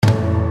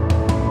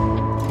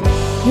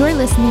You're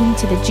listening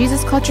to the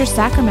Jesus Culture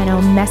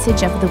Sacramento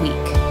Message of the Week.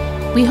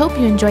 We hope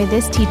you enjoy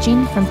this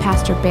teaching from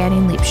Pastor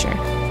Banning Liebscher.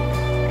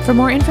 For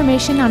more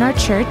information on our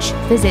church,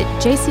 visit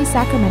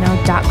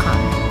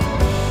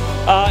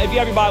jcsacramento.com. If you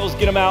have your Bibles,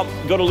 get them out.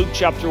 Go to Luke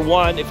chapter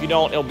 1. If you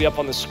don't, it'll be up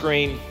on the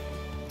screen.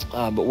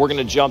 But we're going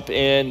to jump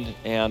in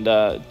and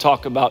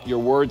talk about your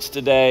words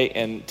today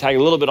and tag a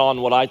little bit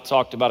on what I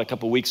talked about a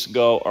couple weeks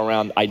ago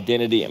around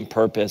identity and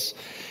purpose.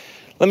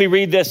 Let me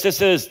read this.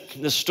 This is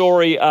the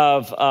story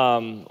of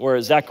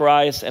where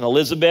Zacharias and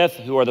Elizabeth,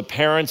 who are the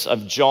parents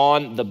of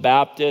John the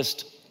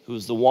Baptist,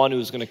 who's the one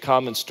who's going to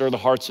come and stir the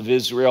hearts of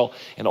Israel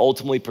and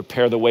ultimately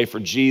prepare the way for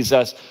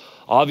Jesus.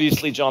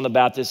 Obviously, John the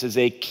Baptist is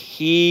a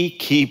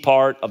key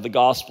part of the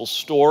gospel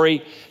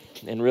story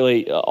and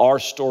really our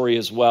story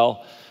as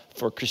well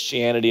for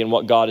Christianity and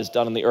what God has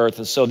done on the earth.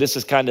 And so this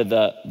is kind of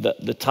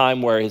the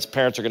time where his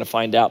parents are going to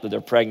find out that they're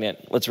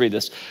pregnant. Let's read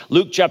this.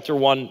 Luke chapter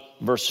 1,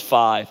 verse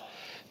 5.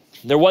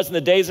 There was in the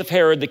days of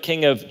Herod, the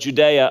king of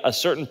Judea, a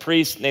certain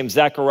priest named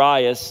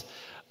Zacharias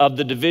of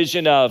the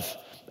division of,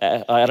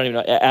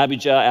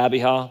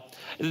 Abijah.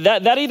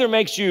 That either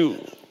makes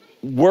you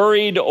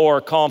worried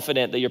or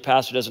confident that your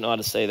pastor doesn't know how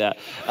to say that.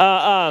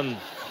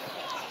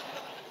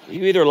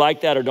 You either like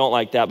that or don't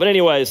like that. But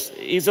anyways,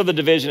 he's of the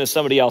division of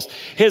somebody else.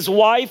 His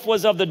wife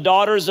was of the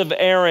daughters of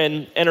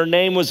Aaron, and her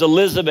name was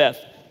Elizabeth.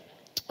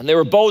 And they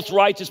were both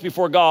righteous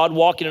before God,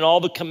 walking in all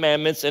the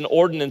commandments and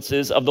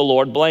ordinances of the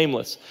Lord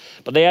blameless.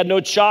 But they had no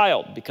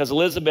child, because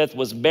Elizabeth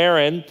was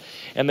barren,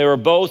 and they were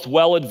both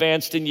well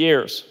advanced in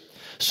years.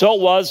 So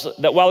it was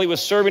that while he was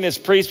serving as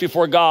priest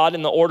before God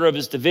in the order of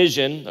his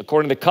division,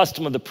 according to the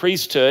custom of the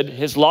priesthood,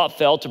 his lot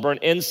fell to burn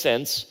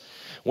incense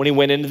when he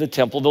went into the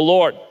temple of the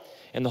Lord.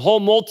 And the whole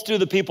multitude of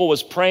the people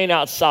was praying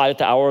outside at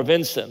the hour of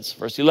incense.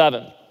 Verse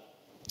 11.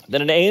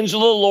 Then an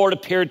angel of the Lord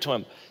appeared to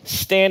him,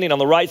 standing on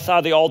the right side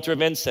of the altar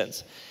of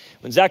incense.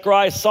 When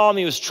Zacharias saw him,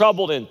 he was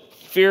troubled, and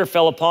fear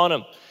fell upon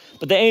him.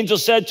 But the angel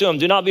said to him,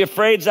 "Do not be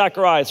afraid,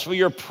 Zacharias, for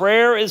your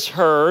prayer is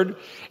heard,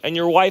 and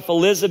your wife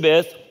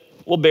Elizabeth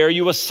will bear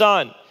you a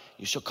son.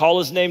 You shall call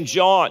his name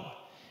John.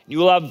 You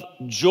will have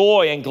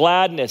joy and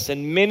gladness,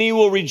 and many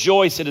will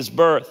rejoice at his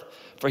birth.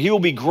 For he will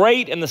be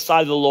great in the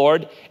sight of the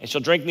Lord, and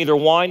shall drink neither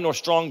wine nor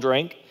strong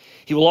drink.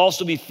 He will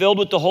also be filled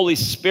with the Holy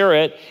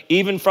Spirit,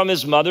 even from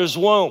his mother's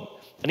womb.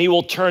 And he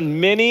will turn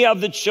many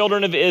of the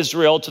children of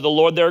Israel to the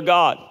Lord their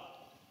God.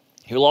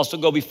 He will also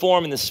go before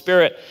him in the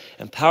spirit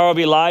and power of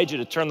Elijah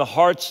to turn the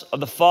hearts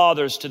of the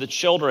fathers to the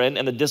children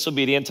and the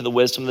disobedient to the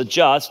wisdom of the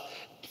just,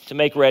 to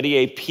make ready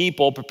a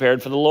people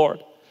prepared for the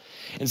Lord."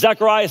 And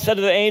Zacharias said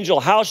to the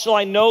angel, "How shall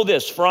I know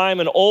this? For I am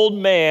an old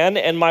man,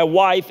 and my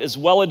wife is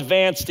well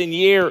advanced in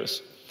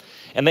years."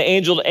 And the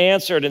angel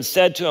answered and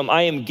said to him,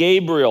 "I am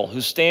Gabriel,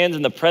 who stands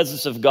in the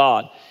presence of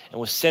God,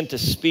 and was sent to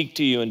speak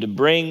to you and to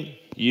bring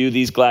you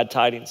these glad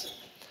tidings.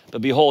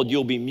 But behold,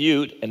 you'll be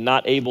mute and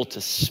not able to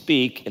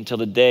speak until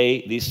the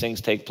day these things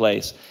take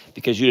place,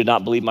 because you did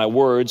not believe my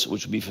words,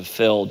 which will be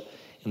fulfilled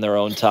in their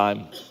own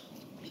time."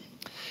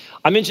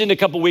 I mentioned a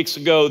couple weeks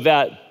ago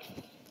that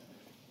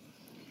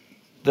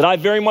I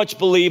very much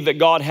believe that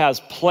God has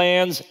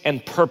plans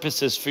and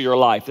purposes for your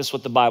life. This is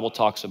what the Bible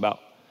talks about.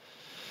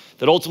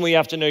 That ultimately you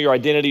have to know your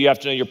identity, you have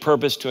to know your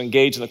purpose to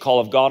engage in the call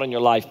of God on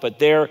your life. But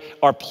there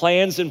are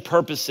plans and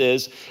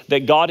purposes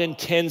that God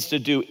intends to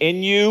do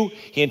in you,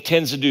 he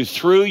intends to do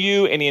through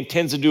you, and he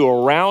intends to do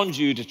around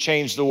you to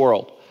change the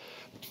world.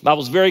 The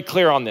Bible's very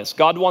clear on this.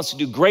 God wants to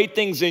do great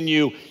things in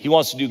you, he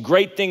wants to do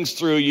great things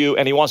through you,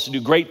 and he wants to do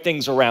great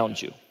things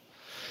around you.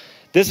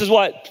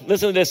 Listen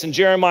to this in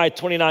Jeremiah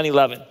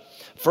 29:11.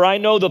 "For I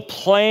know the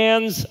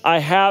plans I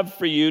have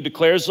for you,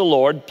 declares the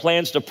Lord,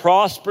 plans to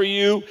prosper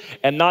you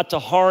and not to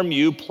harm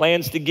you,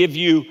 plans to give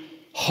you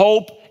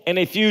hope and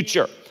a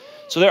future."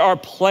 So there are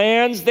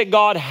plans that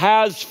God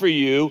has for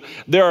you.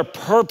 There are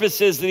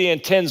purposes that he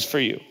intends for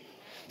you.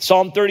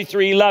 Psalm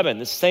 33:11,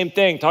 the same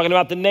thing, talking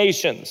about the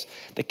nations.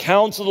 "The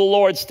counsel of the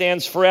Lord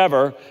stands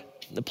forever,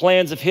 the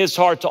plans of his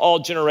heart to all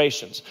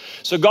generations."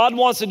 So God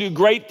wants to do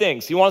great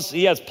things.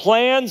 He has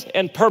plans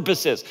and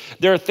purposes.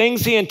 There are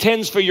things he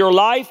intends for your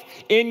life,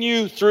 in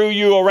you, through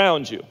you,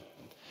 around you.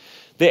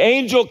 The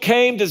angel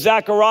came to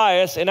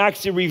Zacharias and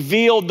actually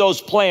revealed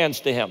those plans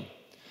to him.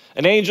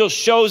 An angel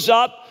shows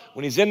up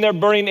when he's in there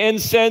burning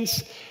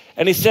incense,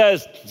 and he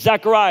says,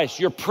 "Zacharias,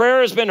 your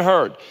prayer has been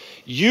heard.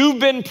 You've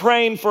been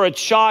praying for a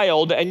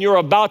child, and you're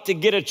about to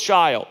get a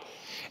child."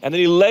 And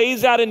then he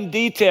lays out in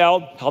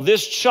detail how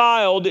this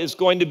child is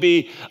going to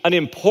be an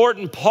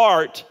important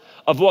part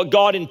of what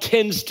God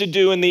intends to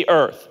do in the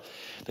earth.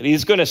 That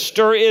he's going to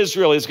stir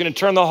Israel, he's going to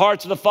turn the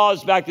hearts of the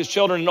fathers back to his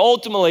children, and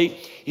ultimately,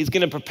 he's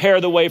going to prepare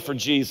the way for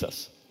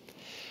Jesus.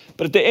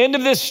 But at the end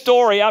of this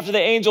story, after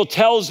the angel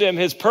tells him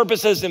his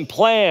purposes and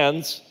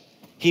plans,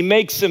 he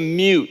makes him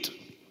mute.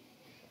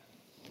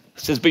 He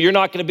says, "But you're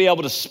not going to be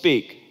able to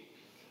speak."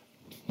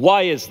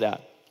 Why is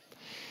that?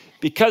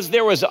 Because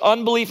there was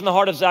unbelief in the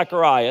heart of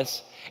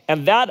Zacharias,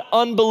 and that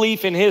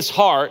unbelief in his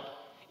heart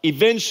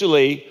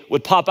eventually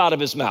would pop out of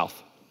his mouth.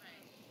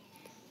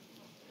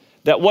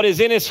 That what is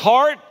in his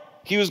heart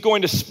he was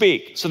going to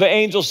speak. So the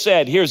angel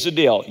said, here's the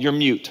deal, you're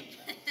mute.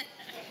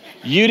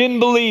 You didn't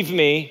believe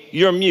me,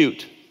 you're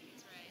mute.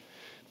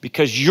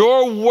 Because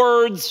your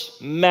words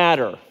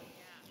matter.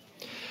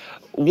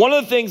 One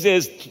of the things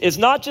is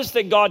not just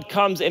that God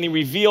comes and he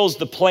reveals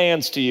the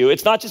plans to you.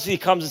 It's not just that he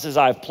comes and says,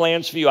 I have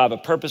plans for you, I have a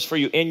purpose for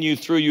you, in you,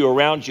 through you,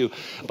 around you.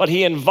 But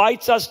he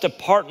invites us to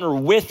partner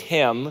with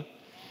him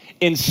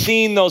in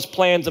seeing those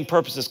plans and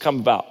purposes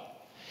come about.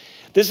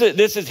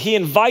 He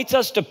invites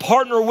us to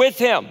partner with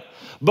him,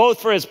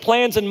 both for his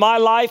plans in my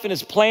life and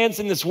his plans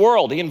in this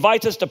world. He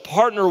invites us to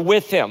partner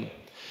with him.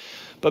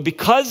 But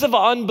because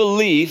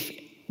unbelief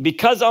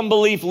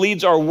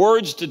leads our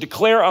words to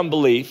declare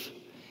unbelief,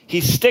 he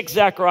sticks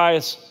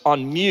Zacharias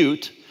on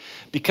mute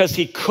because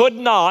he could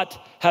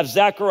not have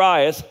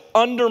Zacharias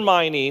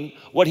undermining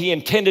what he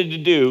intended to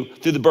do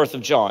through the birth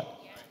of John.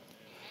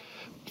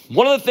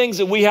 One of the things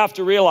that we have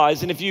to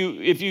realize, and if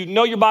you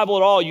know your Bible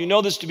at all, you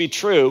know this to be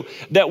true,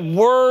 that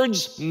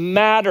words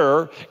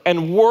matter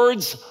and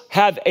words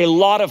have a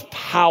lot of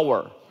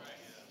power.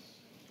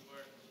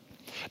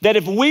 That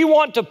if we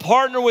want to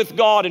partner with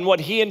God in what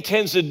he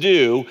intends to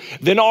do,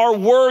 then our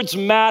words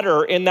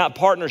matter in that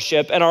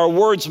partnership and our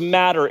words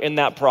matter in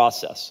that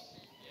process.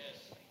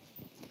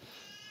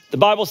 The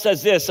Bible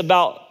says this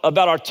about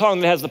our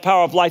tongue that has the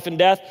power of life and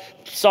death.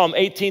 Psalm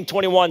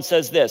 18:21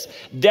 says this,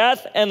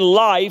 death and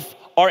life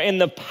are in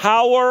the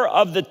power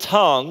of the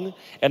tongue,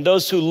 and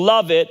those who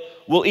love it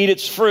will eat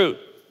its fruit.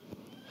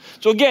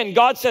 So again,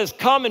 God says,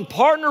 come and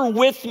partner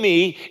with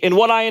me in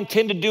what I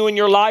intend to do in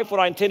your life, what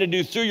I intend to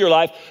do through your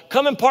life.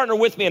 Come and partner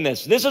with me in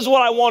this. This is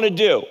what I want to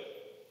do.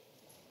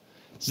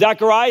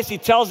 Zacharias, he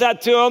tells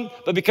that to him,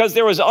 but because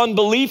there was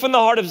unbelief in the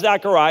heart of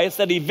Zacharias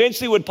that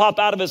eventually would pop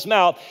out of his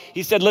mouth,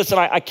 he said, listen,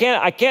 I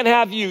can't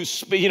have you,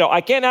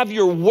 I can't have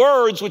your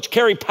words which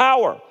carry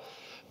power.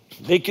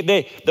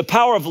 The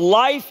power of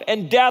life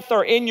and death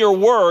are in your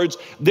words.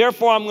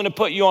 Therefore, I'm going to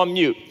put you on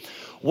mute.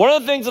 One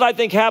of the things that I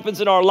think happens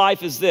in our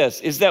life is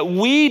that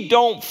we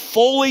don't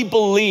fully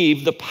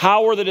believe the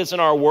power that is in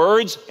our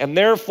words, and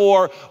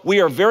therefore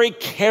we are very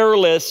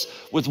careless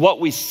with what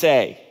we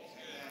say.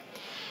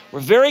 We're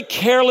very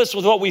careless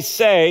with what we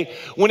say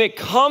when it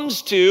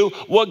comes to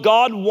what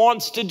God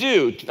wants to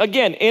do.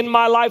 Again, in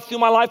my life, through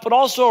my life, but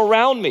also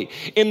around me,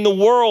 in the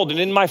world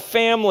and in my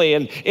family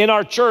and in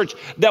our church,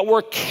 that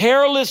we're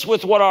careless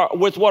with what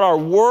our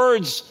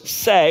words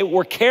say.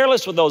 We're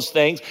careless with those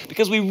things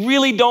because we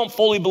really don't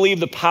fully believe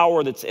the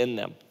power that's in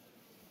them.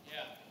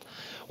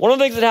 One of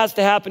the things that has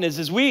to happen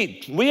is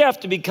we have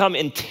to become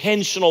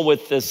intentional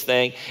with this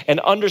thing and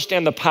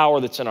understand the power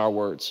that's in our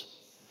words.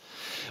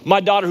 My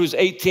daughter, who's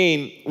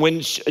 18, when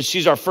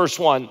she's our first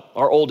one,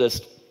 our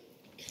oldest,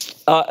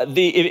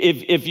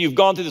 if you've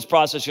gone through this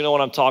process, you know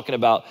what I'm talking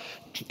about.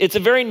 It's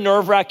a very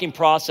nerve-wracking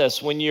process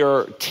when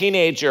your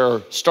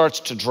teenager starts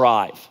to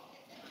drive.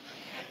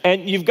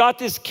 And you've got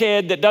this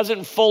kid that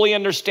doesn't fully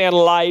understand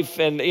life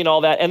and all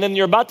that. And then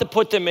you're about to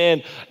put them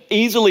in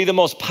easily the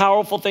most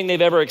powerful thing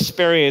they've ever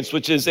experienced,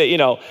 which is a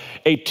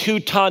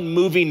 2-ton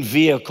moving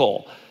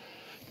vehicle.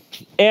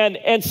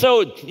 And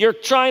so you're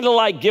trying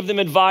to give them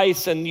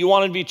advice, and you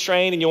want them to be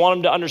trained, and you want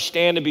them to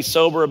understand and be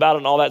sober about it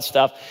and all that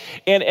stuff.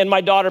 And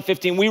my daughter,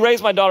 15, we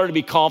raised my daughter to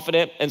be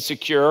confident and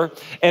secure.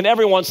 And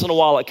every once in a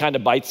while, it kind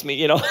of bites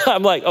me.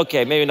 I'm like,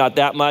 okay, maybe not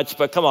that much,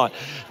 but come on.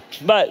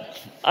 But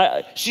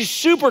she's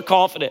super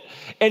confident.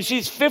 And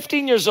she's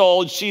 15 years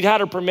old. She'd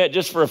had her permit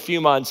just for a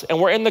few months. And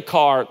we're in the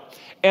car.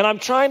 And I'm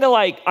trying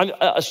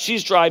to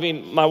she's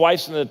driving. My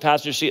wife's in the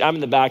passenger seat. I'm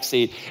in the back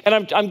seat.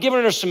 And I'm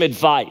giving her some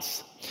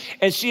advice.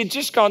 And she had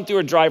just gone through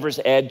her driver's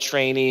ed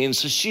training,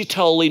 so she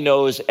totally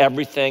knows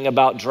everything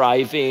about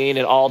driving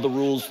and all the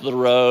rules of the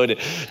road.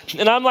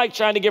 And I'm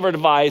trying to give her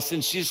advice,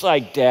 and she's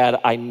like, Dad,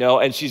 I know.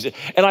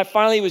 And I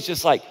finally was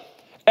just like,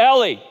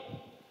 Ellie,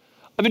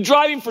 I've been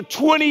driving for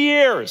 20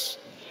 years.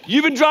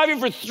 You've been driving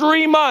for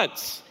 3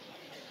 months.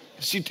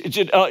 She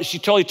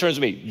totally turns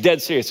to me,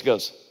 dead serious. She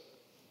goes,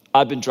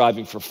 I've been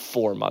driving for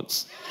 4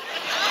 months.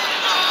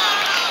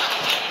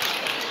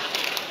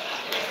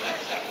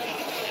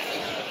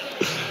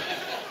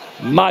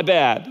 My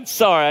bad.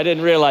 Sorry, I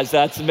didn't realize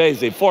that's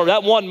amazing.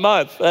 That 1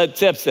 month, that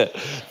tips it.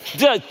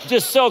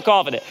 Just so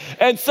confident.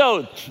 And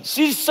so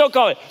she's so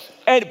confident.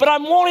 But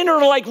I'm wanting her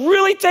to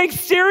really take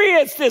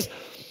serious this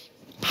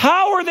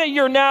power that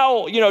you're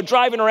now,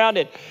 driving around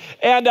in.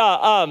 And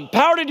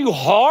power to do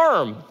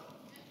harm.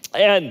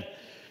 And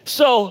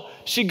so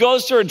she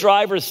goes to her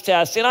driver's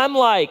test. And I'm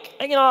like,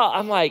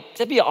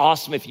 that'd be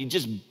awesome if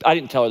I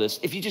didn't tell her this,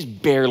 if you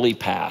just barely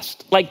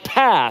passed.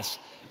 Pass.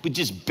 But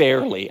just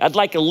barely. I'd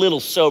like a little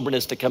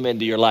soberness to come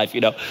into your life,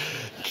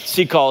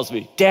 She calls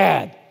me,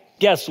 Dad,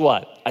 guess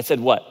what? I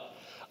said, what?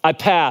 I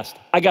passed.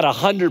 I got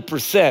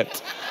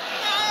 100%.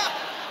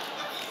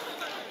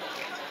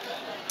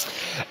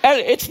 And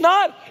it's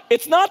not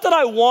that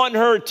I want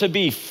her to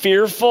be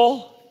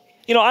fearful.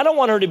 I don't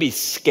want her to be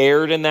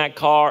scared in that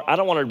car. I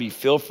don't want her to be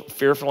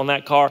fearful in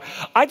that car.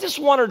 I just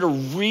want her to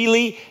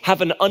really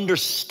have an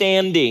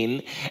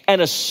understanding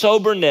and a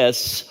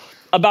soberness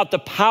about the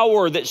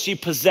power that she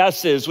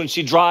possesses when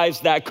she drives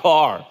that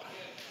car.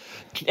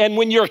 And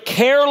when you're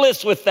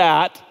careless with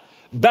that,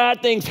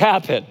 bad things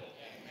happen.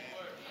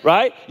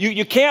 Right?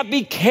 You can't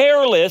be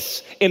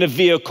careless in a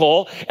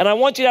vehicle. And I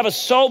want you to have a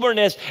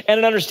soberness and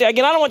an understanding.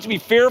 Again, I don't want you to be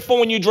fearful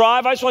when you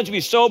drive. I just want you to be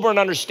sober and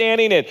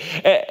understanding it.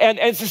 And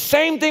it's the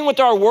same thing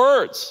with our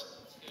words.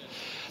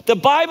 The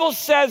Bible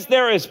says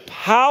there is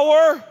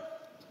power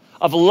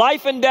of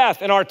life and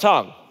death in our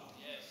tongue.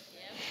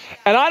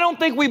 And I don't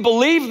think we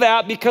believe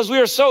that because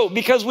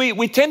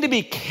we tend to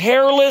be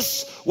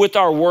careless with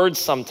our words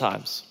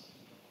sometimes.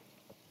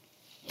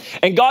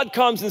 And God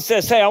comes and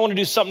says, hey, I want to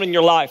do something in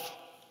your life.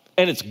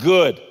 And it's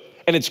good,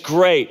 and it's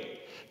great.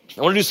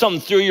 I want to do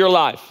something through your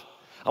life.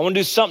 I want to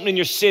do something in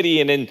your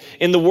city and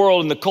in the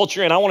world and the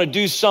culture, and I want to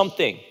do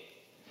something.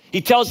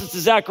 He tells this to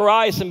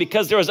Zacharias, and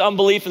because there was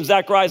unbelief in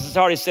Zacharias'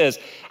 heart, he says,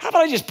 how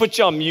about I just put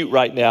you on mute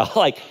right now?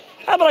 How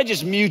about I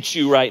just mute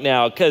you right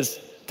now? Because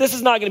this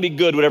is not going to be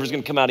good, whatever's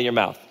going to come out of your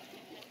mouth.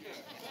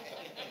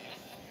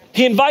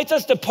 He invites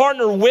us to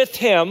partner with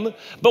him,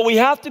 but we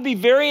have to be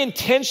very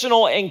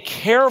intentional and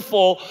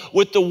careful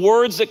with the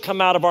words that come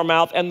out of our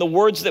mouth and the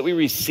words that we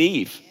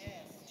receive.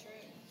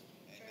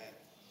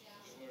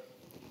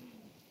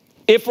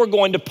 If we're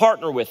going to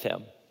partner with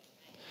him.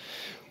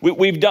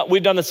 We've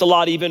done this a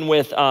lot, even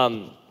with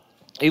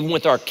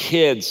our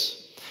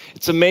kids.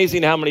 It's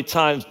amazing how many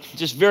times,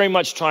 just very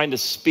much trying to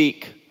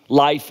speak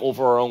life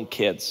over our own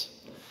kids.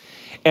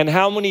 And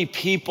how many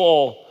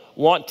people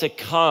want to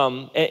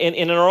come, and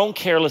in our own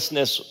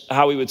carelessness,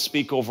 how we would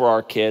speak over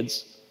our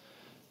kids.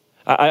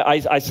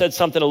 I said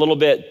something a little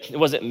bit, it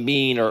wasn't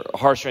mean or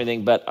harsh or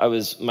anything, but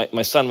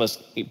my son was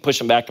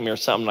pushing back at me or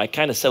something, and I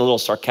kind of said a little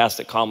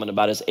sarcastic comment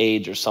about his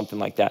age or something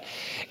like that.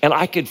 And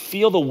I could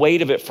feel the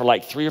weight of it for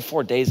like 3 or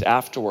 4 days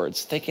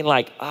afterwards, thinking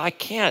like, I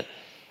can't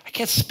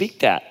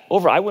speak that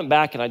over. I went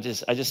back and I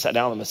just sat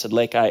down with him. I said,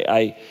 Lake,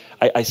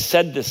 I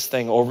said this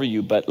thing over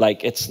you, but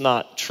like, it's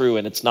not true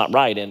and it's not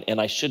right. And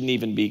I shouldn't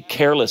even be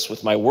careless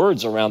with my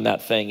words around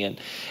that thing.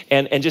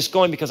 And just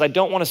going, because I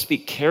don't want to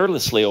speak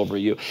carelessly over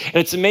you. And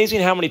it's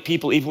amazing how many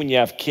people, even when you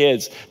have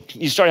kids,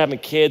 you start having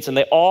kids and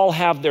they all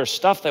have their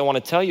stuff they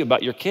want to tell you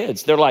about your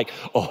kids. They're like,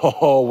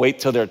 oh, wait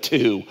till they're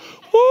 2.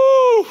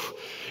 Woo!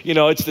 You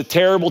know, it's the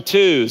terrible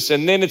 2s,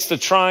 and then it's the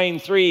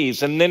trying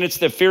 3s, and then it's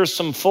the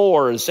fearsome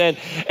 4s,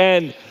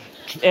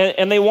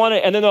 and they want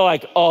it, and then they're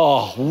like,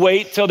 oh,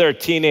 wait till they're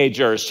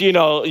teenagers. You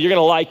know, you're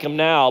gonna like them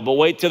now, but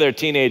wait till they're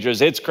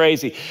teenagers. It's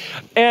crazy.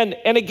 And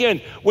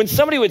again, when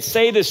somebody would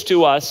say this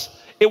to us,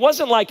 it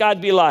wasn't like I'd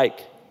be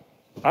like,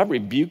 I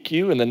rebuke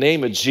you in the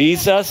name of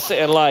Jesus,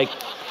 and like,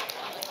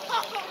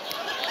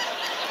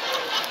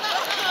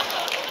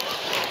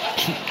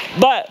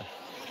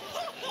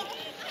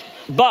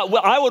 But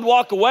I would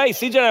walk away,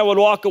 CJ and I would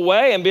walk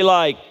away and be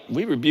like,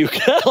 we rebuke,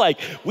 like,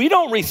 we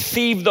don't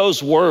receive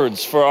those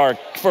words for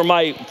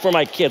my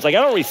kids. Like,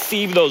 I don't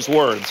receive those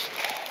words.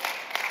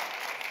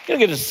 You don't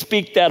get to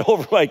speak that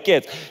over my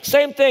kids.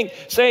 Same thing,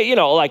 say, you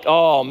know, like,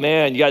 oh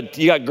man, you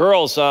got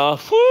girls, huh?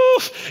 Whew,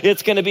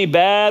 it's gonna be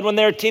bad when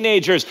they're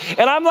teenagers.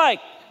 And I'm like,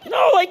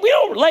 no, like, we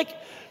don't, like,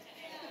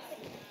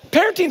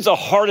 parenting's the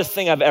hardest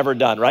thing I've ever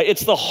done, right?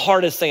 It's the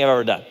hardest thing I've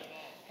ever done.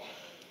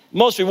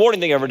 Most rewarding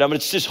thing I've ever done, but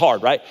it's just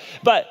hard, right?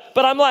 But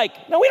I'm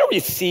like, no, we don't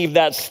receive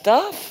that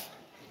stuff.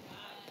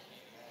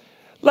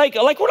 Like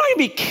we're not gonna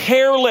be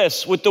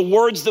careless with the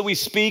words that we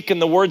speak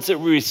and the words that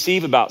we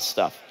receive about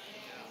stuff.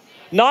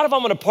 Not if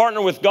I'm gonna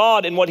partner with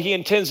God in what he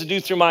intends to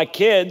do through my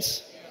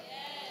kids.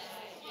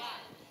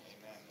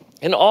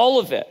 And all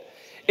of it.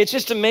 It's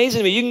just amazing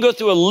to me. You can go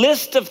through a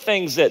list of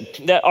things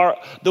that are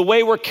the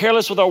way we're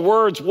careless with our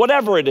words,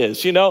 whatever it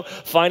is, you know,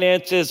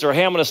 finances, or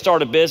hey, I'm going to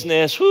start a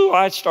business. Whoo,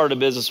 I started a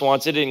business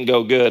once. It didn't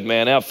go good,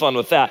 man. Have fun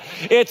with that.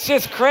 It's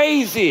just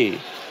crazy.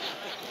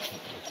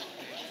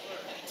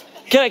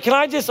 Can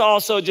I just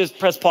also just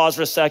press pause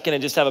for a second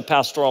and just have a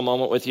pastoral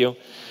moment with you?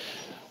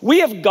 We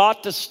have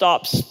got to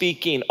stop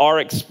speaking our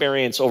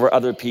experience over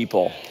other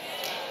people.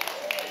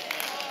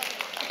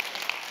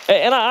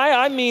 And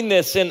I mean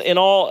this in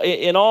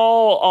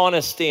all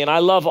honesty, and I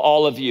love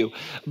all of you.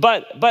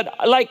 But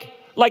like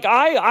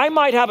I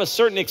might have a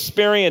certain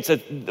experience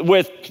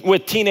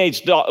with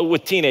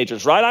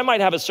teenagers, right? I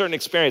might have a certain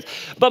experience.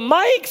 But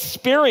my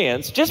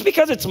experience, just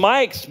because it's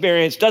my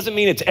experience, doesn't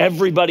mean it's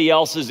everybody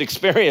else's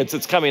experience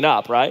that's coming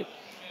up, right?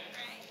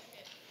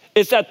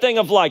 It's that thing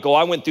of like, oh,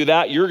 I went through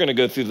that, you're gonna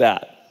go through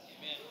that.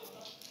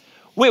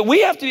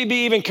 We have to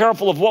be even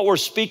careful of what we're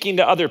speaking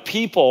to other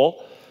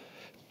people,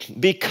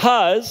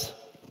 because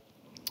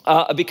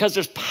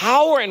there's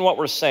power in what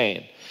we're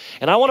saying.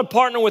 And I want to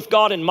partner with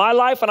God in my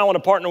life, and I want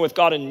to partner with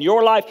God in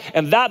your life.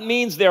 And that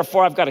means,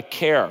 therefore, I've got to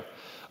care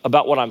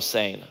about what I'm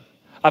saying.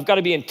 I've got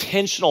to be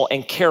intentional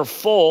and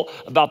careful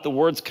about the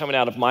words coming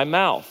out of my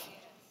mouth.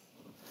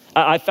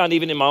 I found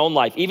even in my own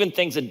life, even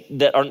things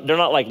that are, they're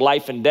not like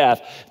life and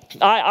death.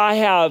 I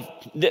have,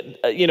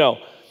 you know,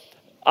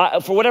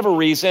 For whatever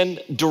reason,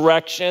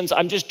 directions,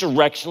 I'm just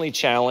directionally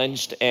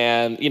challenged.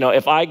 And,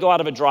 if I go out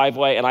of a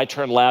driveway and I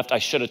turn left, I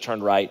should have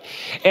turned right.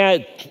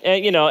 And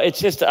it's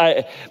just,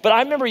 but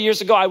I remember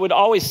years ago, I would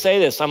always say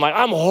this. I'm like,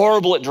 I'm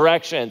horrible at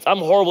directions.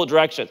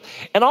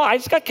 And I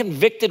just got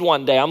convicted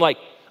one day. I'm like,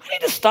 I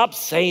need to stop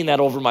saying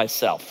that over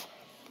myself.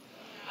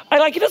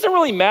 It doesn't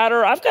really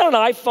matter. I've got an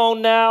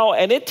iPhone now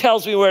and it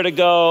tells me where to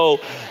go.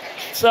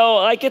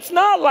 So it's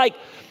not like,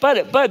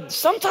 but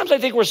sometimes I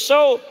think we're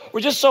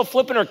just so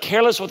flippant or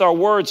careless with our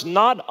words,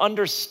 not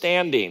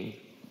understanding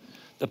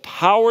the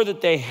power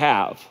that they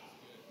have.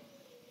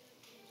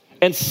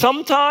 And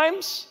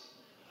sometimes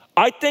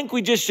I think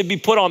we just should be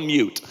put on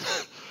mute.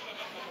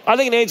 I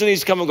think an angel needs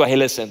to come and go, hey,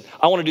 listen,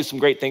 I want to do some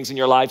great things in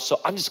your life, so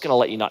I'm just going to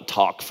let you not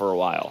talk for a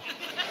while.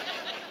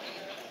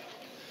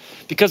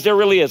 Because there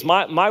really is.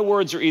 My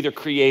words are either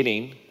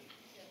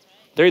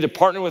they're either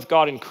partnering with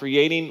God in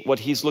creating what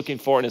he's looking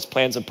for in his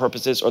plans and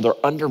purposes, or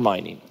they're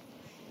undermining.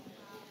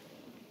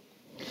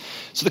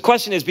 So the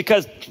question is,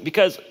 because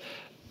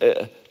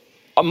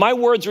my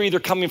words are either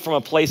coming from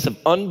a place of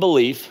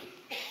unbelief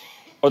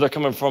or they're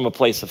coming from a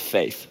place of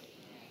faith.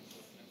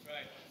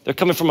 They're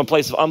coming from a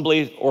place of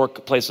unbelief or a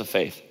place of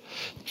faith.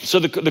 So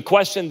the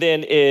question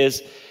then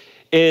is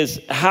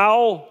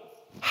how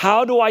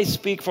do I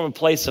speak from a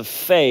place of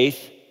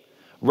faith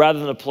rather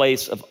than a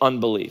place of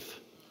unbelief?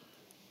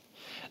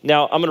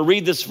 Now, I'm going to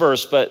read this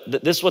verse, but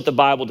this is what the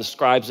Bible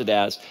describes it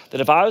as, that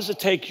if I was to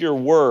take your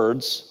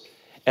words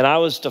and I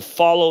was to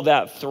follow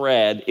that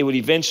thread, it would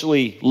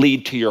eventually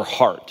lead to your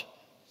heart.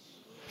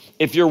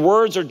 If your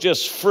words are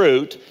just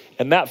fruit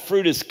and that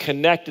fruit is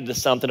connected to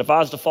something, if I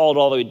was to follow it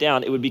all the way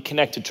down, it would be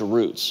connected to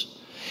roots.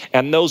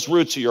 And those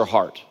roots are your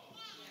heart.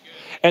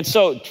 And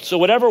so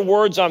whatever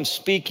words I'm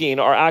speaking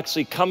are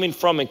actually coming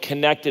from and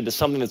connected to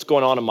something that's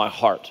going on in my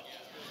heart.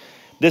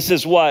 This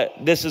is what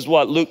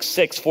Luke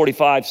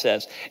 6:45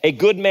 says. A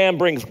good man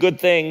brings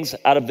good things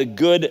out of the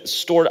good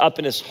stored up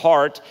in his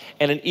heart,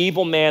 and an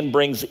evil man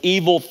brings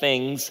evil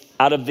things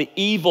out of the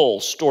evil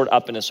stored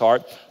up in his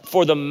heart.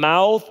 For the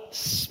mouth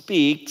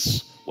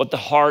speaks what the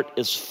heart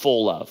is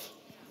full of.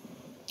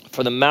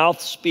 For the mouth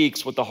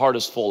speaks what the heart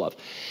is full of.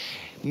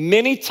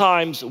 Many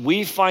times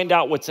we find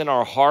out what's in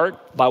our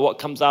heart by what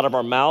comes out of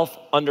our mouth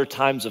under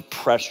times of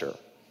pressure.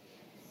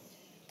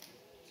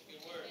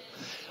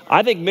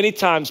 I think many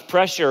times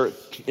pressure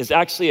is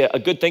actually a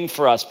good thing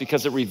for us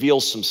because it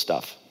reveals some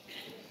stuff.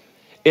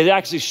 It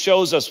actually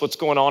shows us what's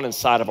going on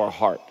inside of our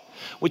heart,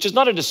 which is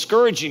not a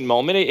discouraging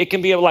moment. It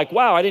can be like,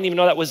 wow, I didn't even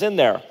know that was in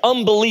there.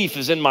 Unbelief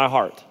is in my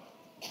heart.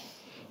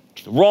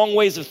 Wrong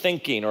ways of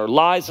thinking or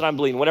lies that I'm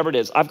believing, whatever it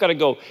is. I've got to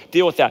go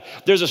deal with that.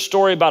 There's a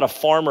story about a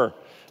farmer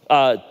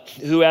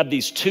who had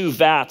these two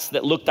vats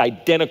that looked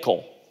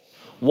identical.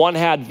 One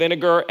had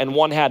vinegar and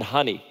one had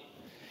honey.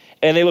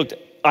 And they looked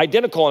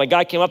identical, and a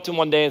guy came up to him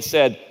one day and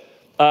said,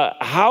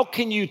 how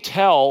can you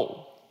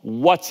tell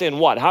what's in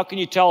what? How can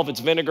you tell if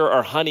it's vinegar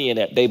or honey in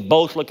it? They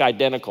both look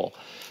identical.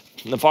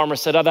 And the farmer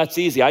said, oh, that's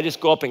easy. I just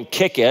go up and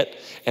kick it,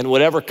 and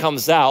whatever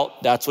comes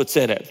out, that's what's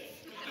in it.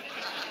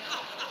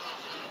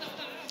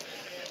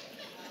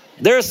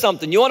 There's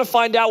something. You want to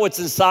find out what's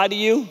inside of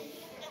you?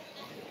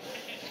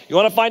 You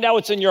want to find out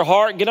what's in your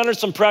heart? Get under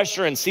some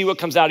pressure and see what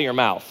comes out of your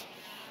mouth.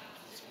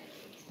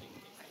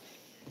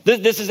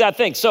 This is that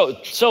thing.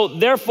 So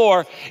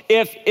therefore,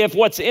 if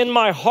what's in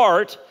my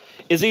heart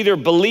is either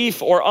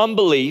belief or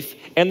unbelief,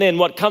 and then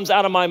what comes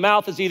out of my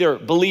mouth is either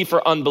belief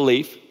or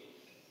unbelief,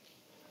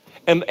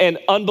 and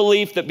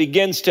unbelief that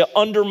begins to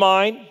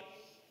undermine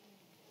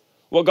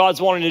what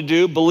God's wanting to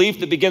do,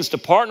 belief that begins to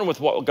partner with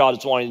what God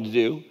is wanting to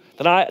do,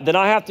 then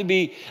I have to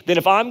be, then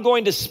if I'm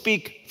going to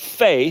speak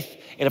faith,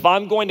 and if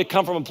I'm going to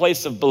come from a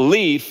place of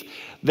belief,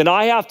 then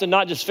I have to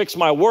not just fix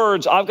my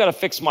words, I've got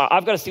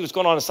to see what's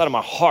going on inside of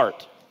my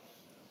heart.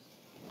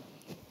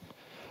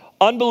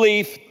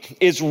 Unbelief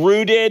is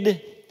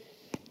rooted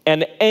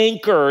and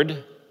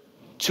anchored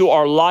to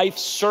our life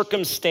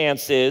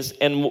circumstances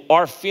and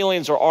our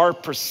feelings or our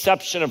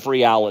perception of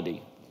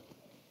reality.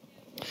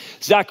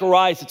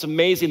 Zacharias, it's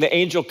amazing. The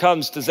angel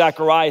comes to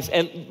Zacharias,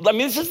 and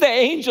this is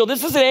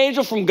an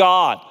angel from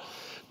God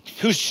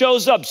who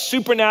shows up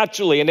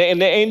supernaturally in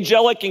the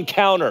angelic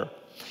encounter.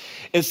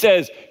 It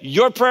says,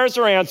 your prayers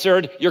are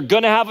answered, you're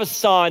gonna have a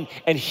son,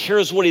 and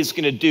here's what he's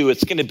gonna do.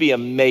 It's gonna be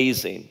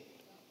amazing.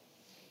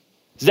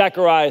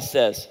 Zacharias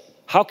says,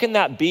 how can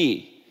that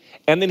be?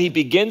 And then he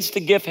begins to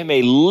give him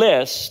a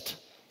list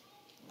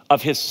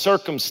of his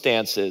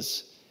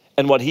circumstances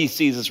and what he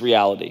sees as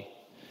reality.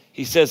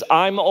 He says,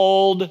 I'm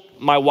old,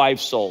 my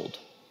wife's old.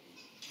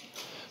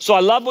 So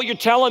I love what you're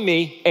telling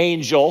me,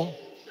 angel,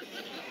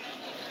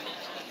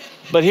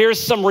 but here's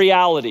some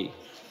reality.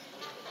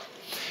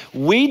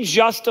 We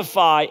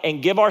justify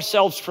and give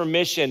ourselves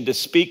permission to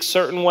speak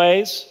certain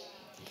ways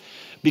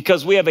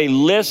because we have a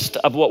list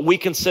of what we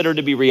consider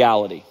to be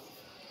reality.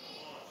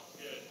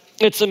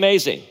 It's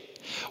amazing.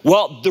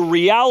 Well, the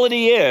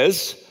reality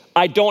is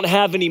I don't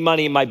have any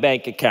money in my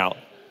bank account.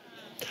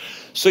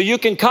 So you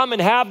can come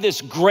and have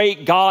this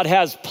great God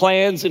has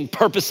plans and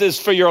purposes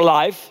for your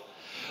life,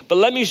 but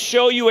let me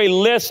show you a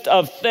list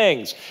of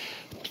things.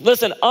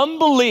 Listen,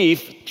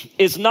 unbelief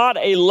is not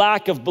a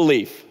lack of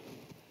belief.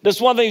 This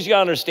is one thing you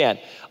gotta understand.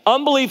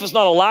 Unbelief is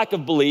not a lack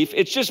of belief,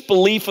 it's just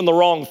belief in the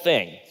wrong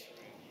thing.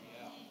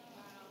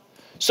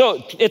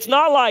 So it's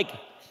not like,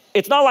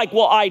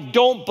 well, I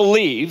don't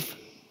believe.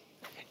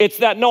 It's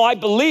that, no, I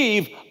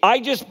believe, I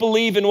just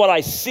believe in what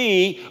I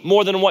see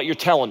more than what you're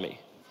telling me.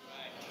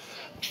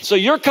 So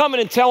you're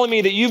coming and telling me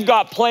that you've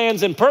got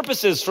plans and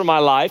purposes for my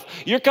life.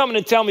 You're coming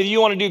and telling me that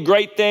you want to do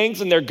great things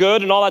and they're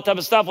good and all that type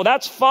of stuff. Well,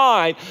 that's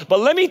fine,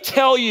 but let me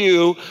tell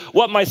you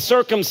what my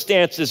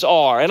circumstances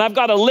are. And I've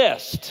got a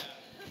list.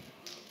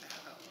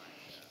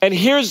 And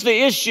here's the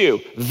issue.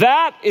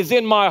 That is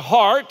in my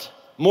heart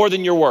more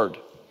than your word.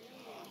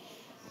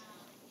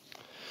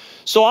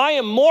 So I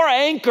am more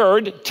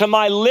anchored to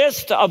my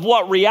list of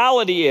what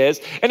reality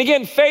is. And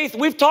again, faith,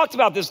 we've talked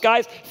about this,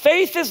 guys.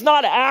 Faith is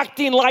not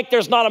acting like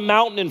there's not a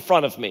mountain in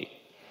front of me.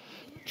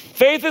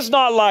 Faith is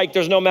not like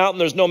there's no mountain,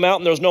 there's no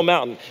mountain, there's no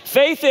mountain.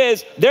 Faith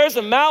is there's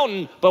a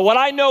mountain, but what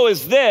I know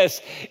is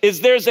this, is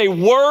there's a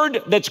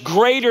word that's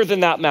greater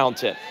than that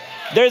mountain.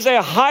 There's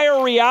a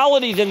higher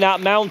reality than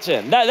that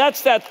mountain.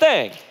 That's that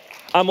thing.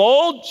 I'm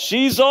old,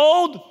 she's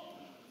old,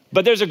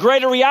 but there's a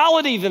greater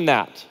reality than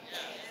that.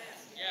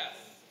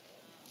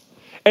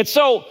 And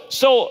so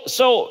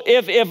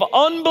if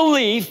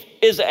unbelief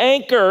is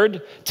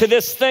anchored to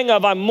this thing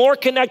of I'm more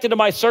connected to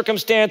my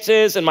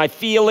circumstances and my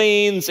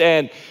feelings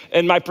and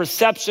my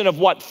perception of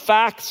what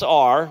facts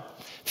are,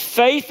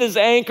 faith is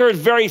anchored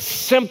very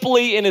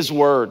simply in his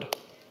word.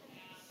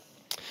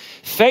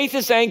 Faith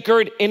is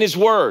anchored in his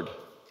word.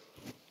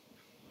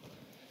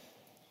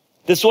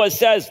 This is what it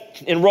says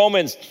in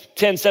Romans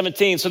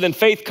 10:17. So then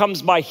faith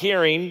comes by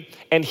hearing,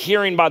 and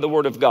hearing by the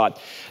word of God.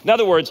 In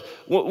other words,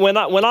 when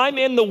I'm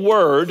in the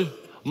word,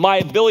 my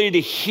ability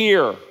to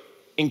hear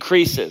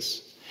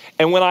increases.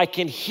 And when I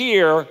can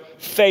hear,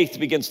 faith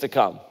begins to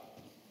come.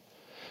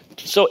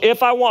 So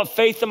if I want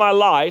faith in my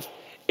life,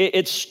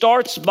 it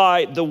starts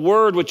by the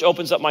word which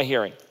opens up my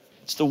hearing.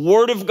 It's the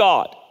word of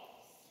God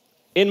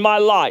in my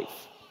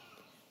life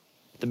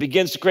that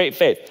begins to create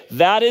faith.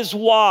 That is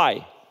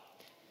why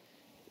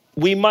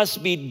we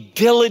must be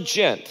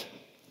diligent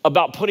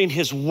about putting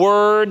his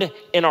word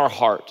in our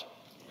heart.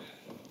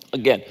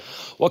 Again,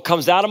 what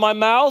comes out of my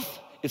mouth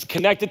is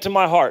connected to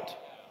my heart.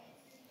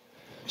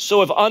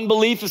 So if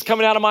unbelief is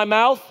coming out of my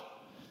mouth,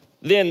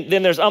 then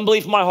there's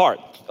unbelief in my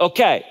heart.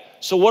 Okay,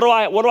 so what do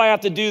I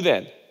have to do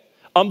then?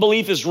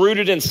 Unbelief is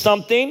rooted in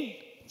something.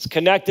 It's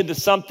connected to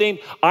something.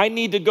 I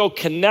need to go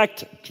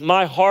connect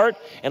my heart,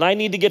 and I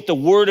need to get the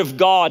word of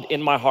God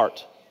in my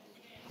heart.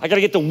 I got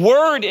to get the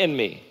word in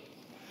me.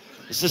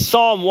 This is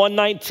Psalm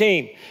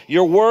 119.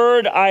 Your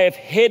word I have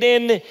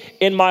hidden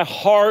in my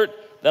heart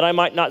that I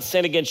might not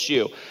sin against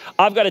you.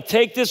 I've got to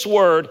take this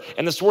word,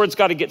 and this word's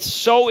got to get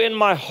so in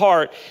my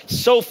heart,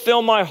 so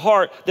fill my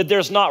heart that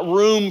there's not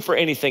room for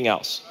anything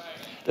else.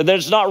 That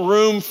there's not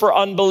room for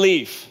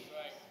unbelief.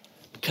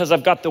 Because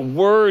I've got the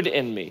word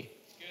in me.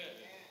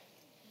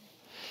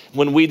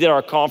 When we did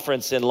our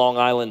conference in Long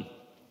Island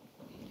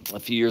a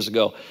few years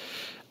ago,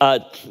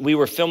 we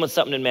were filming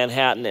something in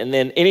Manhattan, and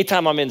then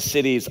anytime I'm in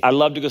cities, I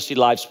love to go see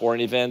live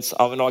sporting events.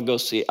 I'll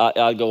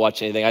go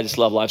watch anything. I just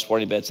love live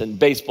sporting events. And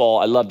baseball,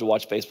 I love to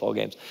watch baseball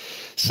games.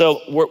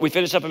 So we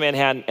finished up in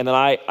Manhattan, and then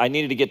I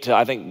needed to get to,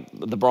 I think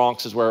the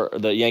Bronx is where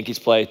the Yankees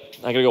play.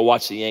 I gotta go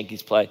watch the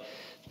Yankees play.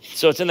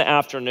 So it's in the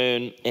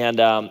afternoon,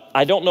 and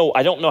I don't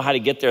know how to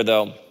get there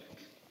though.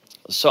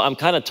 So I'm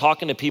kind of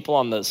talking to people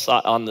on the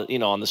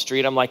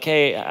street. I'm like,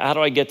 hey, how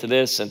do I get to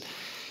this?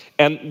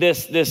 And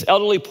this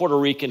elderly Puerto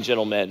Rican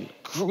gentleman,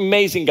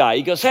 amazing guy.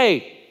 He goes,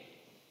 hey,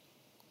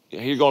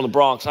 you're going to the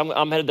Bronx.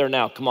 I'm headed there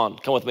now. Come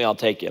with me. I'll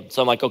take you.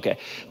 So I'm like, okay.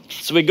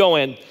 So we go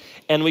in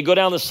and we go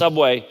down the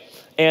subway,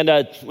 and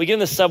we get in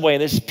the subway,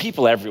 and there's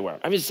people everywhere.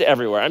 I'm just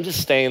everywhere. I'm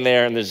just staying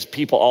there, and there's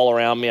people all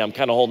around me. I'm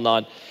kind of holding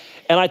on.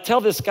 And I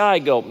tell this guy, I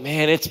go,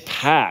 man, it's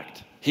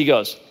packed. He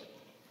goes,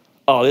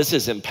 oh, this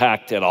isn't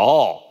packed at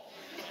all.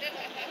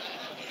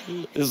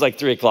 This is like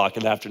 3:00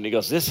 in the afternoon. He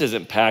goes, this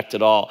isn't packed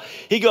at all.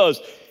 He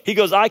goes,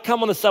 I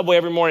come on the subway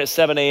every morning at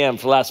 7 a.m.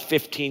 for the last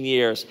 15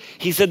 years.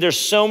 He said, there's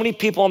so many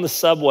people on the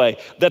subway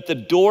that the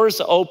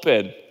doors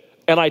open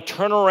and I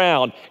turn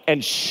around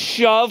and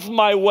shove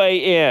my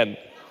way in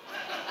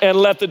and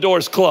let the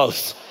doors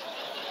close.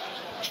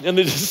 And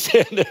they just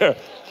stand there.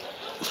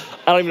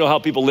 I don't even know how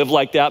people live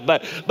like that,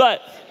 but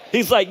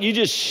he's like, you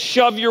just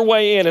shove your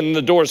way in and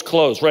the doors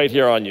close right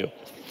here on you.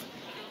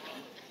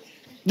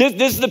 This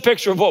is the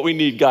picture of what we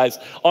need, guys.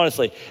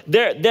 Honestly,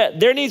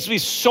 there needs to be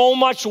so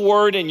much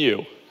word in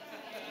you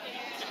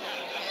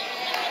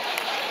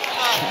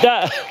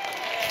that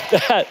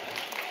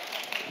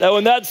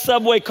when that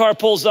subway car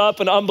pulls up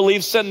and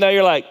unbelief's sitting there,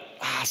 you're like,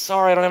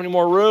 sorry, I don't have any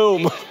more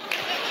room.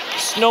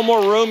 There's no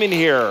more room in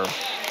here.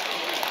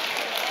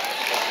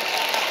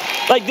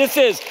 Like this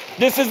is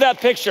that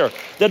picture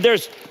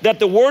that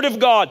the word of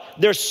God.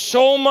 There's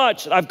so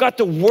much. I've got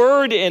the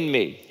word in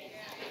me.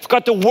 I've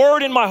got the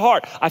word in my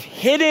heart. I've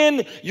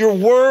hidden your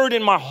word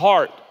in my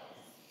heart.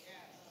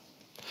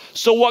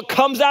 So what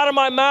comes out of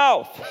my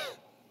mouth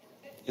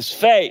is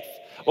faith.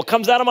 What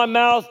comes out of my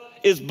mouth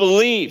is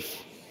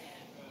belief.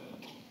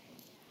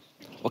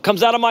 What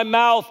comes out of my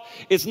mouth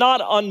is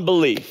not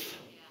unbelief.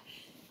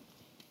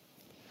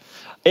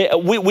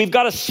 We've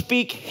got to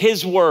speak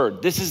his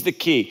word. This is the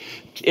key.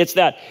 It's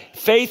that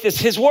faith is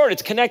his word.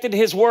 It's connected to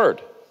his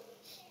word.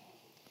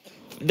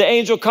 The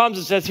angel comes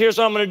and says, here's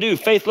what I'm going to do.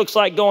 Faith looks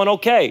like going,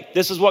 okay,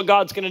 this is what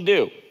God's going to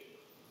do.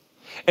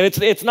 And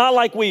it's not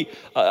like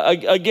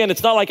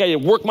it's not like I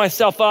work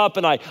myself up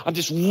and I'm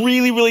just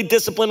really, really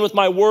disciplined with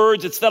my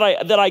words. It's that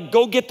I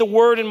go get the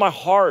word in my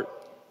heart.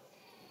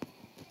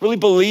 Really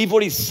believe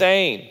what he's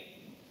saying.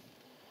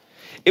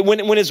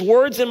 When his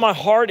word's in my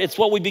heart, it's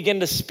what we begin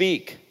to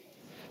speak.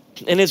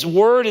 And his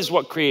word is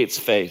what creates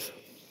faith.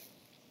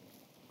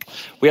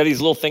 We have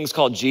these little things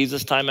called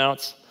Jesus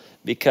timeouts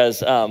because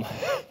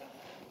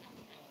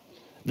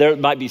there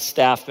might be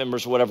staff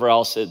members or whatever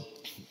else,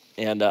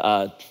 and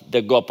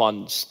they'll go up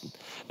on,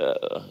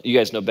 you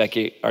guys know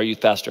Becky, our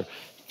youth pastor.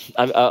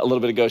 A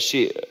little bit ago,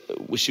 she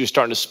was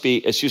starting to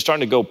speak, she was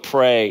starting to go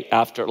pray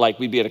after, like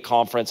we'd be at a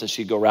conference and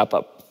she'd go wrap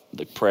up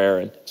the prayer,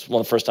 and it's one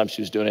of the first times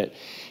she was doing it.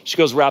 She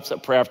goes, wraps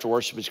up prayer after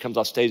worship, and she comes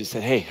off stage and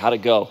said, hey, how'd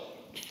it go?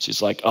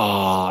 She's like,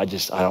 I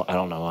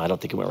don't know. I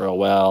don't think it went real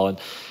well, and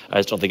I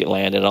just don't think it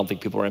landed. I don't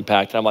think people were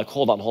impacted. I'm like,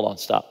 hold on,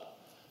 stop.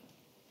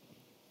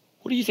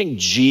 What do you think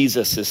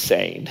Jesus is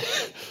saying?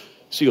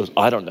 She goes,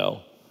 I don't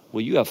know.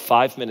 Well, you have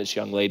 5 minutes,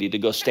 young lady, to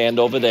go stand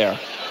over there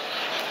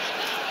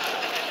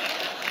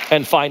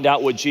and find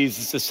out what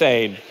Jesus is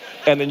saying.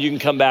 And then you can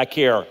come back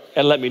here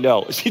and let me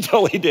know. She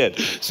totally did.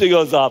 She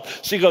goes up,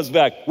 she goes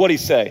back. What'd he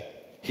say?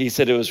 He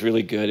said it was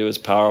really good. It was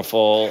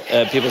powerful.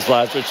 And people's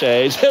lives were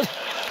changed.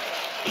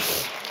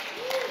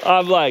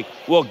 I'm like,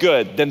 well,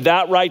 good. Then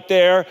that right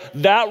there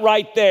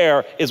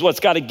is what's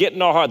got to get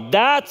in our heart.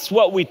 That's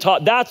what we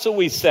taught. That's what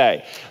we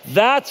say.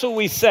 That's what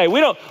we say.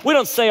 We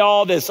don't say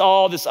all this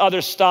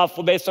other stuff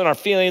based on our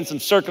feelings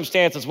and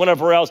circumstances,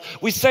 whatever else.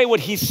 We say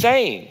what he's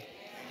saying.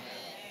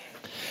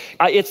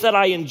 It's that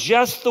I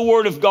ingest the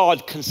word of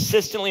God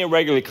consistently and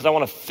regularly because I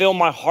want to fill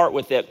my heart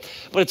with it.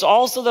 But it's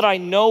also that I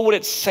know what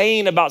it's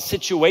saying about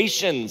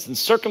situations and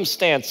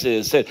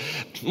circumstances.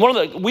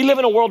 We live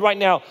in a world right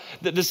now,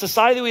 the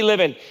society we live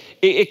in,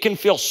 it can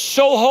feel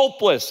so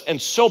hopeless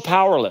and so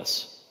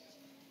powerless.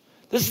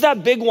 This is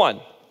that big one.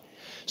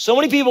 So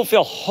many people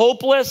feel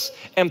hopeless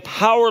and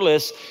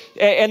powerless,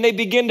 and they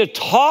begin to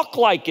talk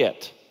like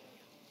it.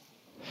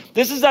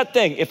 This is that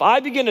thing. If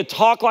I begin to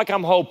talk like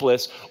I'm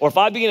hopeless, or if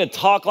I begin to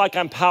talk like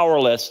I'm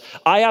powerless,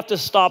 I have to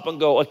stop and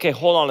go, okay,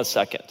 hold on a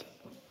second.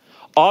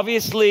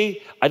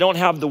 Obviously, I don't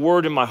have the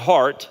word in my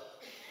heart,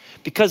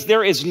 because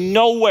there is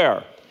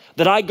nowhere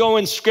that I go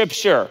in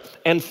scripture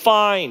and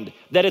find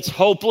that it's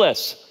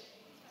hopeless.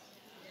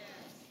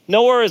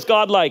 Nowhere is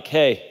God like,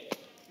 hey,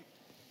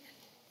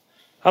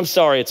 I'm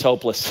sorry, it's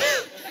hopeless.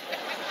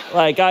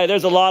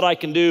 There's a lot I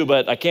can do,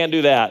 but I can't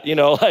do that.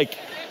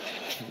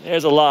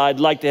 There's a lot, I'd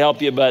like to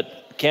help you,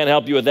 but can't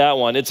help you with that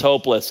one. It's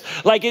hopeless.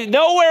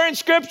 Nowhere in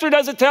scripture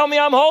does it tell me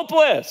I'm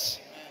hopeless.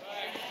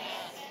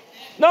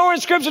 Nowhere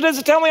in scripture does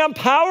it tell me I'm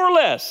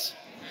powerless.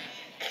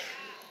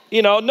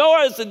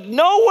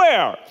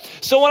 Nowhere.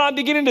 So when I'm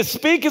beginning to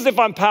speak as if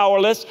I'm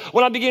powerless,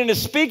 when I'm beginning to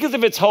speak as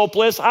if it's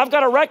hopeless, I've got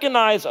to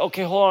recognize,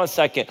 okay, hold on a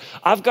second.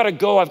 I've got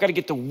to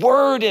get the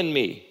word in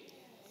me.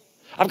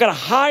 I've got to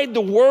hide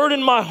the word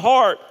in my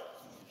heart.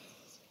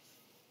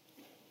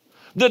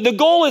 The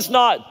goal is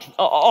not,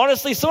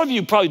 honestly, some of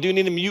you probably do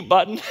need a mute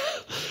button,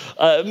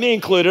 me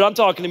included. I'm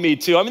talking to me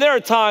too. I mean, there are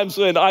times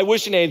when I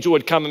wish an angel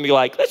would come and be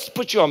like, let's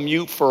put you on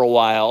mute for a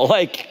while.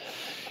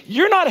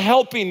 You're not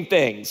helping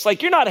things.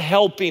 You're not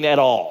helping at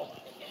all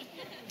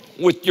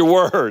with your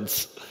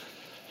words.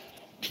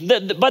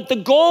 But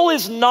the goal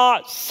is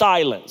not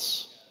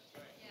silence.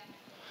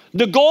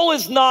 The goal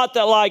is not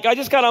that I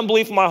just got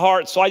unbelief in my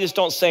heart, so I just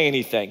don't say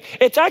anything.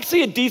 It's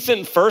actually a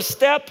decent first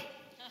step.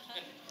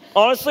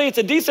 Honestly, it's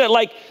a decent,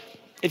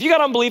 if you got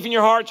unbelief in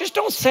your heart, just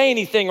don't say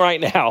anything right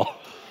now,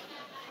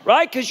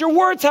 right? Because your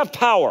words have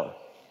power.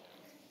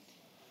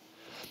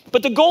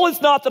 But the goal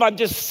is not that I'm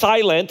just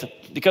silent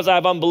because I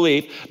have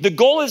unbelief. The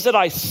goal is that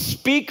I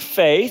speak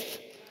faith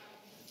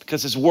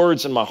because his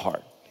word's in my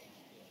heart.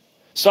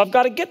 So I've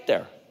got to get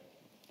there.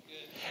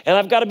 And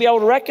I've got to be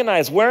able to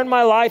recognize where in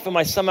my life am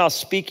I somehow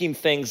speaking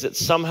things that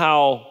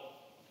somehow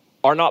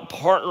are not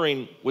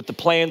partnering with the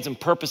plans and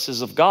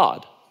purposes of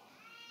God.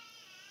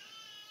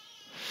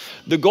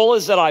 The goal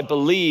is that I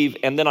believe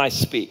and then I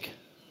speak.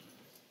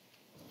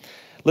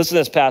 Listen to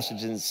this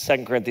passage in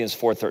 2 Corinthians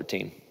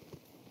 4:13.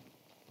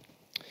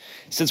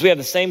 Since we have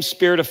the same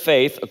spirit of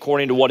faith,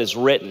 according to what is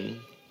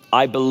written,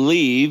 I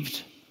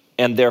believed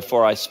and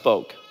therefore I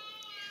spoke.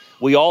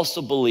 We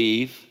also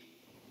believe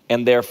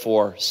and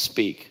therefore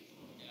speak.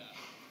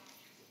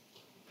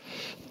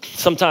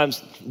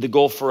 Sometimes the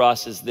goal for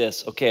us is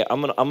this. Okay,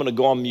 I'm gonna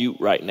go on mute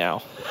right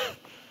now.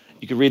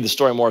 You can read the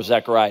story more of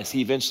Zacharias.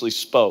 He eventually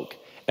spoke.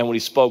 And what he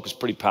spoke was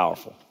pretty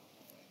powerful.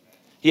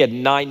 He had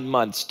 9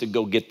 months to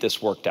go get this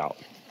worked out.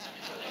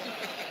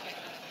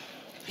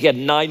 He had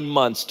 9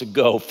 months to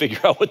go figure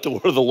out what the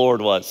word of the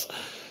Lord was.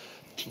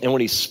 And when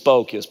he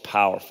spoke, it was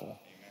powerful.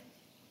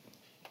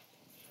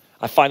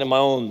 I find in my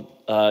own,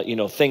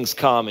 things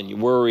come and you're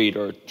worried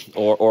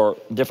or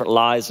different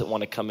lies that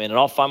want to come in. And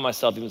I'll find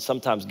myself even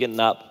sometimes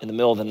getting up in the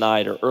middle of the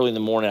night or early in the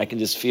morning. I can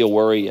just feel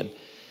worry, and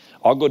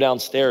I'll go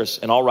downstairs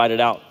and I'll write it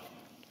out.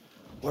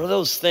 What are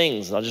those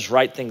things? And I'll just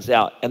write things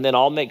out. And then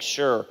I'll make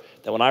sure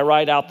that when I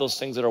write out those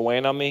things that are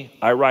weighing on me,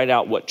 I write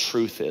out what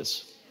truth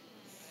is.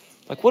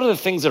 Like, what are the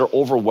things that are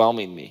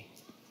overwhelming me?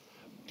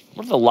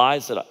 What are the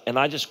lies and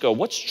I just go,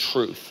 what's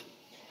truth?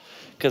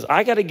 Because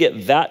I got to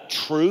get that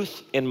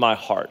truth in my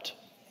heart.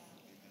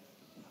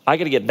 I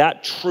got to get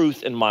that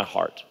truth in my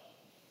heart.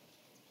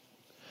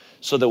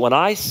 So that when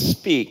I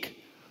speak,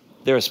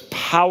 there's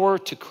power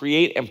to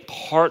create and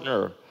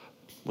partner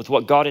with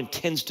what God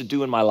intends to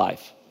do in my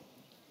life.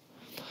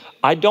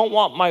 I don't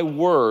want my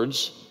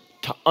words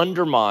to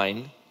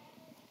undermine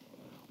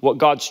what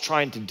God's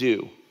trying to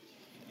do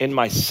in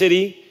my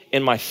city,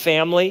 in my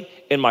family,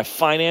 in my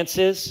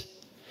finances,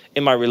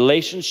 in my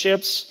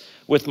relationships,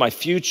 with my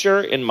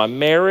future, in my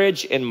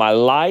marriage, in my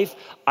life.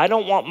 I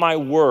don't want my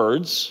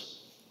words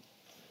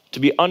to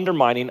be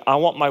undermining. I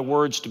want my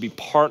words to be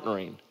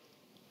partnering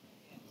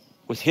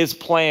with his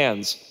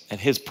plans and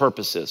his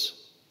purposes.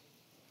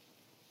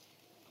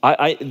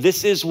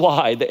 This is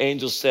why the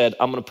angel said,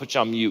 I'm going to put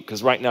you on mute,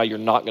 because right now you're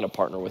not going to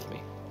partner with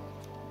me.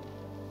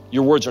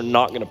 Your words are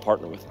not going to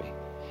partner with me.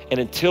 And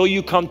until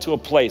you come to a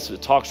place,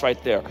 it talks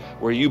right there,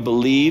 where you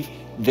believe,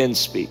 then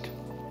speak.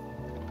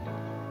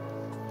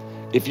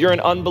 If you're in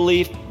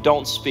unbelief,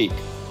 don't speak.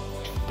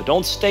 But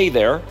don't stay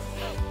there.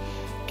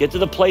 Get to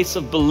the place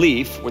of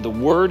belief where the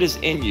word is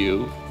in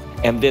you,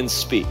 and then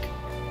speak.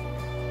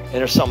 And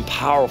there's something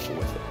powerful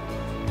with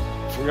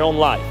it for your own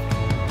life.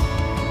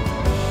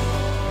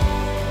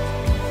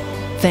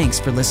 Thanks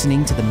for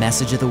listening to the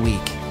Message of the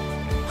Week.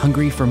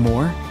 Hungry for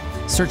more?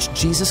 Search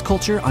Jesus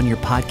Culture on your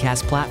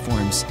podcast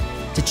platforms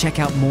to check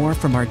out more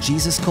from our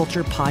Jesus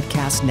Culture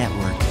Podcast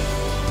Network.